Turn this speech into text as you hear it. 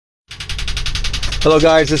Hello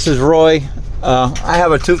guys, this is Roy. I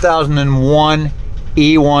have a 2001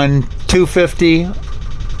 E1 250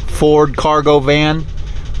 Ford cargo van.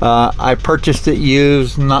 I purchased it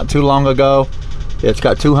used not too long ago. It's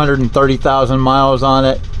got 230,000 miles on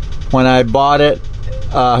it. When I bought it,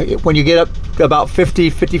 when you get up about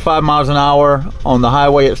 50-55 miles an hour on the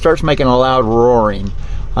highway, it starts making a loud roaring.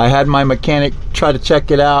 I had my mechanic try to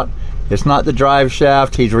check it out. It's not the drive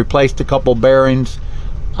shaft. He's replaced a couple bearings.